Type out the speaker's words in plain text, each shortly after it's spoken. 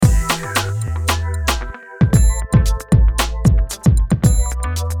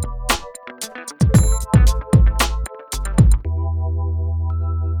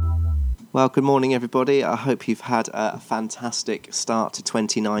Well, good morning, everybody. I hope you've had a fantastic start to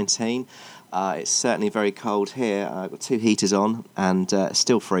 2019. It's certainly very cold here. I've got two heaters on and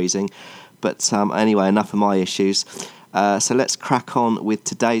still freezing. But anyway, enough of my issues. So let's crack on with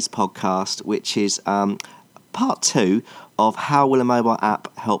today's podcast, which is part 2 of How Will a Mobile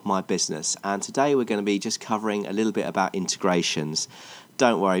App Help My Business? And today we're going to be just covering a little bit about integrations.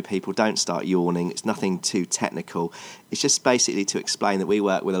 Don't worry, people, don't start yawning. It's nothing too technical. It's just basically to explain that we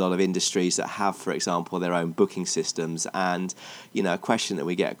work with a lot of industries that have, for example, their own booking systems. And, a question that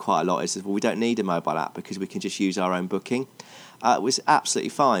we get quite a lot is, well, we don't need a mobile app because we can just use our own booking. It was absolutely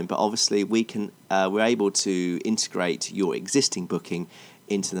fine, but obviously we're able to integrate your existing booking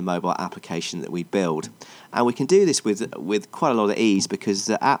into the mobile application that we build. And we can do this with quite a lot of ease because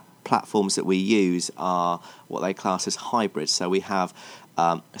the app platforms that we use are what they class as hybrid. So we have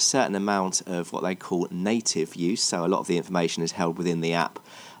a certain amount of what they call native use, so a lot of the information is held within the app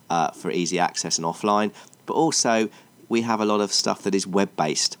for easy access and offline, but also we have a lot of stuff that is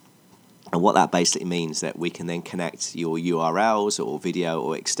web-based. And what that basically means that we can then connect your URLs or video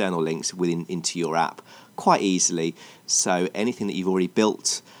or external links into your app quite easily, so anything that you've already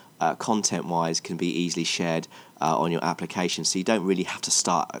built content-wise can be easily shared on your application, so you don't really have to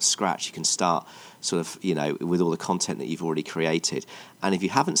start at scratch. You can start with all the content that you've already created. And if you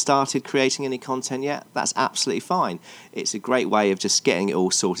haven't started creating any content yet, that's absolutely fine. It's a great way of just getting it all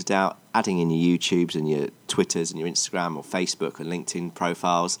sorted out, adding in your YouTubes and your Twitters and your Instagram or Facebook and LinkedIn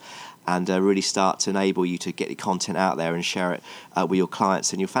profiles, and really start to enable you to get your content out there and share it with your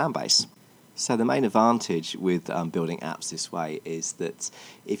clients and your fan base. So the main advantage with building apps this way is that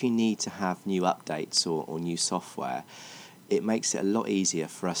if you need to have new updates or new software, it makes it a lot easier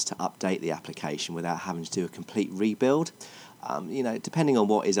for us to update the application without having to do a complete rebuild. Depending on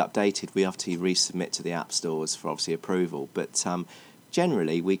what is updated, we have to resubmit to the app stores for obviously approval. But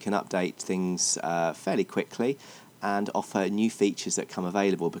generally, we can update things fairly quickly and offer new features that come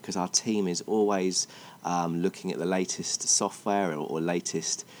available because our team is always looking at the latest software or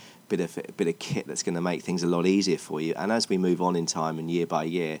latest bit of kit that's going to make things a lot easier for you. And as we move on in time and year by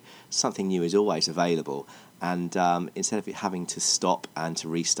year, something new is always available. And instead of having to stop and to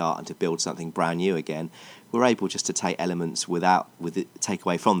restart and to build something brand new again, we're able just to take elements take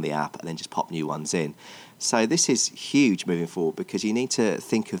away from the app and then just pop new ones in. So this is huge moving forward because you need to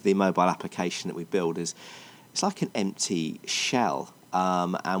think of the mobile application that we build as it's like an empty shell.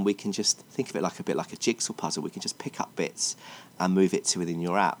 And we can just think of it like a jigsaw puzzle. We can just pick up bits and move it to within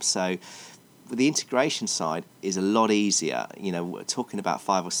your app. So the integration side is a lot easier. We're talking about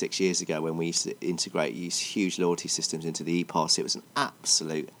 5 or 6 years ago when we used to integrate these huge loyalty systems into the EPOS. It was an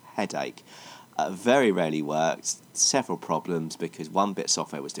absolute headache. Very rarely worked. Several problems because one bit of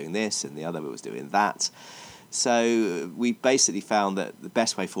software was doing this and the other bit was doing that. So we basically found that the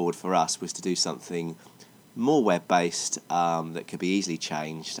best way forward for us was to do something more web-based that could be easily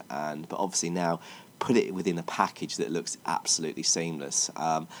changed, but obviously now put it within a package that looks absolutely seamless,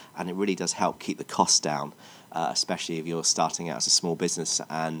 and it really does help keep the costs down, especially if you're starting out as a small business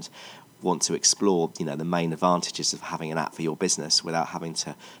and want to explore the main advantages of having an app for your business without having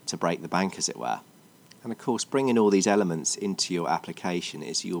to break the bank, as it were. And of course, bringing all these elements into your application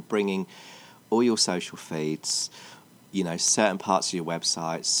is you're bringing all your social feeds, certain parts of your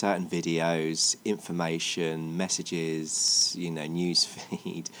website, certain videos, information, messages, news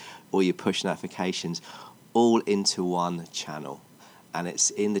feed, all your push notifications, all into one channel. And it's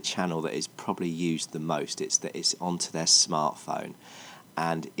in the channel that is probably used the most. It's onto their smartphone.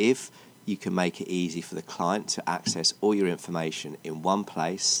 And if you can make it easy for the client to access all your information in one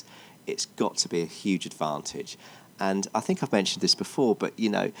place, it's got to be a huge advantage. And I think I've mentioned this before, but,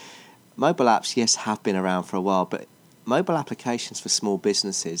 mobile apps, yes, have been around for a while, but mobile applications for small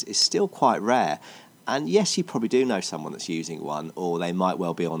businesses is still quite rare. And yes, you probably do know someone that's using one, or they might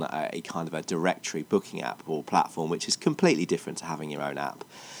well be on a kind of a directory booking app or platform, which is completely different to having your own app.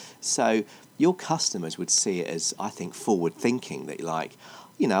 So your customers would see it as, I think, forward thinking, that like,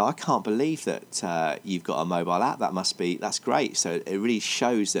 I can't believe that you've got a mobile app. That's great. So it really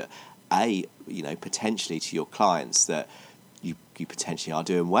shows that, potentially to your clients that you potentially are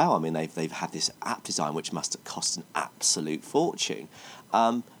doing well. I mean, they've had this app design which must have cost an absolute fortune.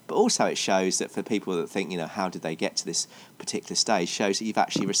 But also it shows that for people that think, how did they get to this particular stage, shows that you've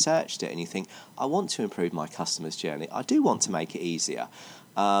actually researched it and you think, I want to improve my customer's journey. I do want to make it easier.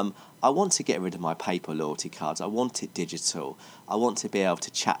 I want to get rid of my paper loyalty cards. I want it digital. I want to be able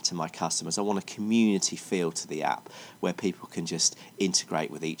to chat to my customers. I want a community feel to the app where people can just integrate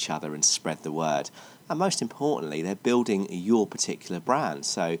with each other and spread the word. And most importantly, they're building your particular brand.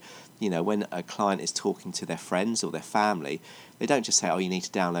 So, when a client is talking to their friends or their family, they don't just say, "Oh, you need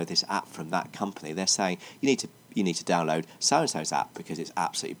to download this app from that company." They're saying, "You need to download so-and-so's app because it's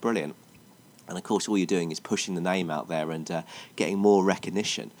absolutely brilliant." And of course, all you're doing is pushing the name out there and getting more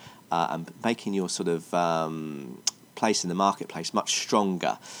recognition and making your sort of place in the marketplace much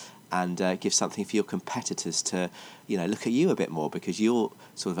stronger, and give something for your competitors to, look at you a bit more, because you're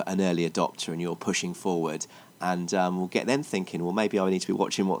sort of an early adopter and you're pushing forward, and we'll get them thinking, well, maybe I need to be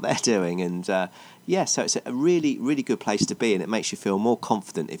watching what they're doing. And so it's a really, really good place to be, and it makes you feel more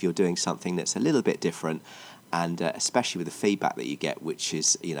confident if you're doing something that's a little bit different. And especially with the feedback that you get, which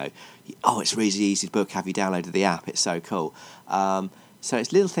is, "Oh, it's really easy to book. Have you downloaded the app? It's so cool." So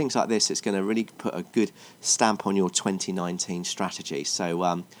it's little things like this that's going to really put a good stamp on your 2019 strategy.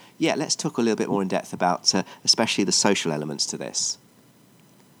 So, let's talk a little bit more in depth about especially the social elements to this.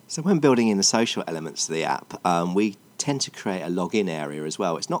 So when building in the social elements to the app, we tend to create a login area as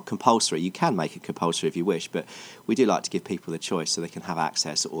well. It's not compulsory. You can make it compulsory if you wish, but we do like to give people the choice so they can have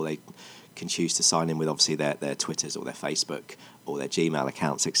access, or they can choose to sign in with obviously their Twitters or their Facebook or their Gmail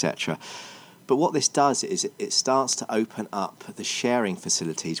accounts, etc. But what this does is it starts to open up the sharing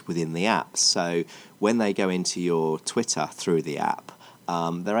facilities within the app. So when they go into your Twitter through the app,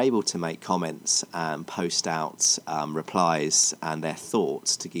 they're able to make comments and post out replies and their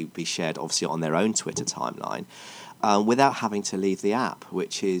thoughts to be shared obviously on their own Twitter timeline, without having to leave the app,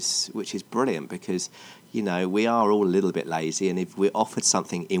 which is brilliant, because we are all a little bit lazy, and if we're offered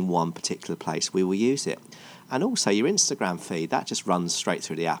something in one particular place, we will use it. And also your Instagram feed, that just runs straight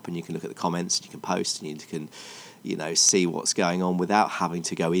through the app, and you can look at the comments, and you can post, and you can see what's going on without having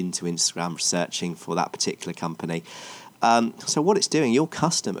to go into Instagram searching for that particular company. So what it's doing, your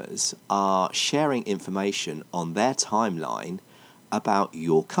customers are sharing information on their timeline about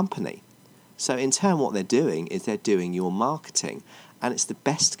your company. So in turn, what they're doing is they're doing your marketing, and it's the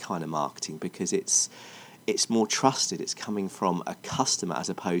best kind of marketing because it's more trusted. It's coming from a customer as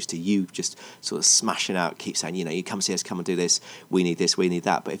opposed to you just sort of smashing out, keep saying, you come see us, come and do this, we need this, we need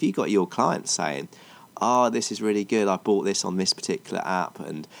that. But if you've got your clients saying, "Oh, this is really good, I bought this on this particular app,"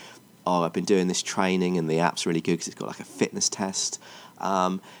 and "Oh, I've been doing this training and the app's really good because it's got like a fitness test,"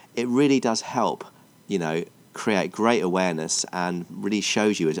 it really does help, create great awareness and really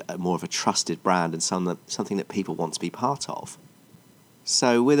shows you as more of a trusted brand and something that people want to be part of.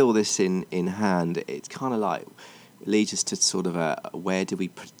 So with all this in hand, it's kind of like leads us to sort of where do we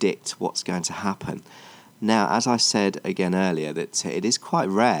predict what's going to happen? Now, as I said again earlier, that it is quite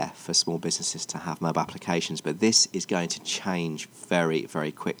rare for small businesses to have mobile applications, but this is going to change very,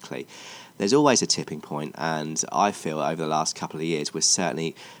 very quickly. There's always a tipping point, and I feel over the last couple of years we're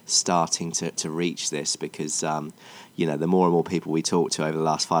certainly starting to reach this, because the more and more people we talk to over the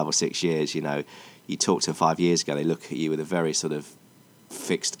last 5 or 6 years, you talk to them 5 years ago, they look at you with a very sort of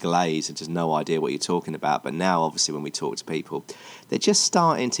fixed glaze and just no idea what you're talking about. But now, obviously, when we talk to people, they're just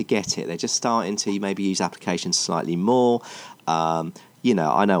starting to get it. They're just starting to maybe use applications slightly more. I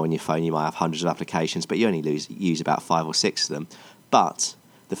know on your phone you might have hundreds of applications, but you only use about 5 or 6 of them. But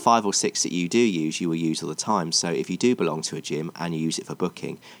the 5 or 6 that you do use, you will use all the time. So if you do belong to a gym and you use it for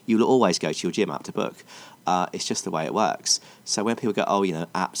booking, you will always go to your gym app to book. It's just the way it works. So when people go,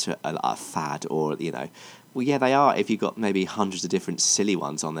 apps are a fad, or, well, yeah, they are if you've got maybe hundreds of different silly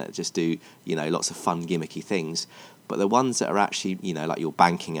ones on there that just do, lots of fun, gimmicky things. But the ones that are actually, like your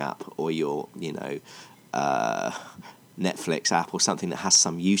banking app or your, Netflix app or something that has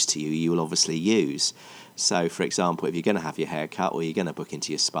some use to you, you will obviously use. So, for example, if you're going to have your hair cut or you're going to book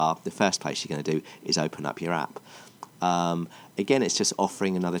into your spa, the first place you're going to do is open up your app. Again, it's just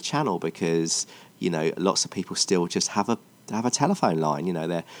offering another channel because, lots of people still just have a telephone line.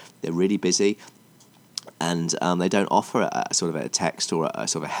 They're really busy. And they don't offer a sort of a text or a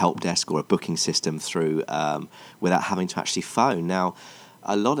sort of a help desk or a booking system through without having to actually phone. Now,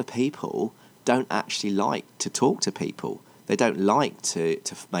 a lot of people don't actually like to talk to people. They don't like to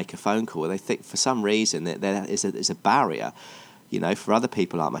make a phone call. They think for some reason that there is a barrier. For other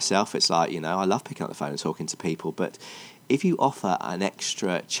people like myself, it's like, I love picking up the phone and talking to people. But if you offer an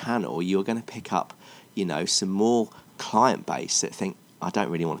extra channel, you're going to pick up, some more client base that think, I don't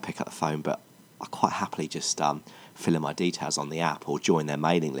really want to pick up the phone, but I quite happily just fill in my details on the app or join their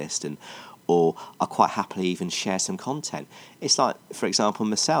mailing list, or I quite happily even share some content. It's like, for example,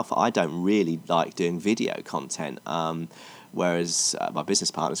 myself, I don't really like doing video content. whereas my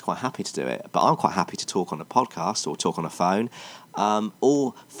business partner is quite happy to do it. But I'm quite happy to talk on a podcast or talk on a phone,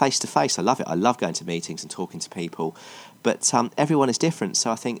 or face-to-face. I love it. I love going to meetings and talking to people. But everyone is different,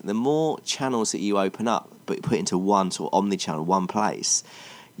 so I think the more channels that you open up, but put into one sort of omni-channel, one place,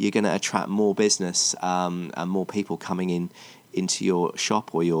 you're going to attract more business and more people coming into your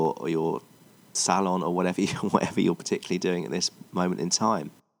shop or your salon or whatever you're particularly doing at this moment in time.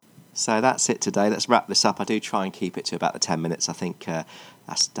 So that's it today. Let's wrap this up. I do try and keep it to about the 10 minutes. I think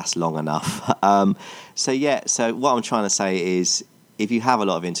that's long enough. So what I'm trying to say is, if you have a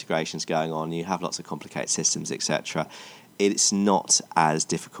lot of integrations going on, you have lots of complicated systems, etc., it's not as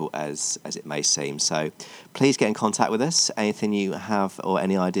difficult as it may seem. So please get in contact with us. Anything you have or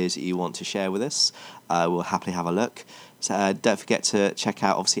any ideas that you want to share with us, we'll happily have a look. So don't forget to check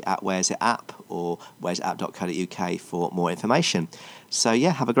out, obviously, at Where's It App or where'sitapp.co.uk for more information. So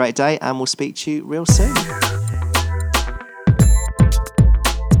yeah, have a great day, and we'll speak to you real soon.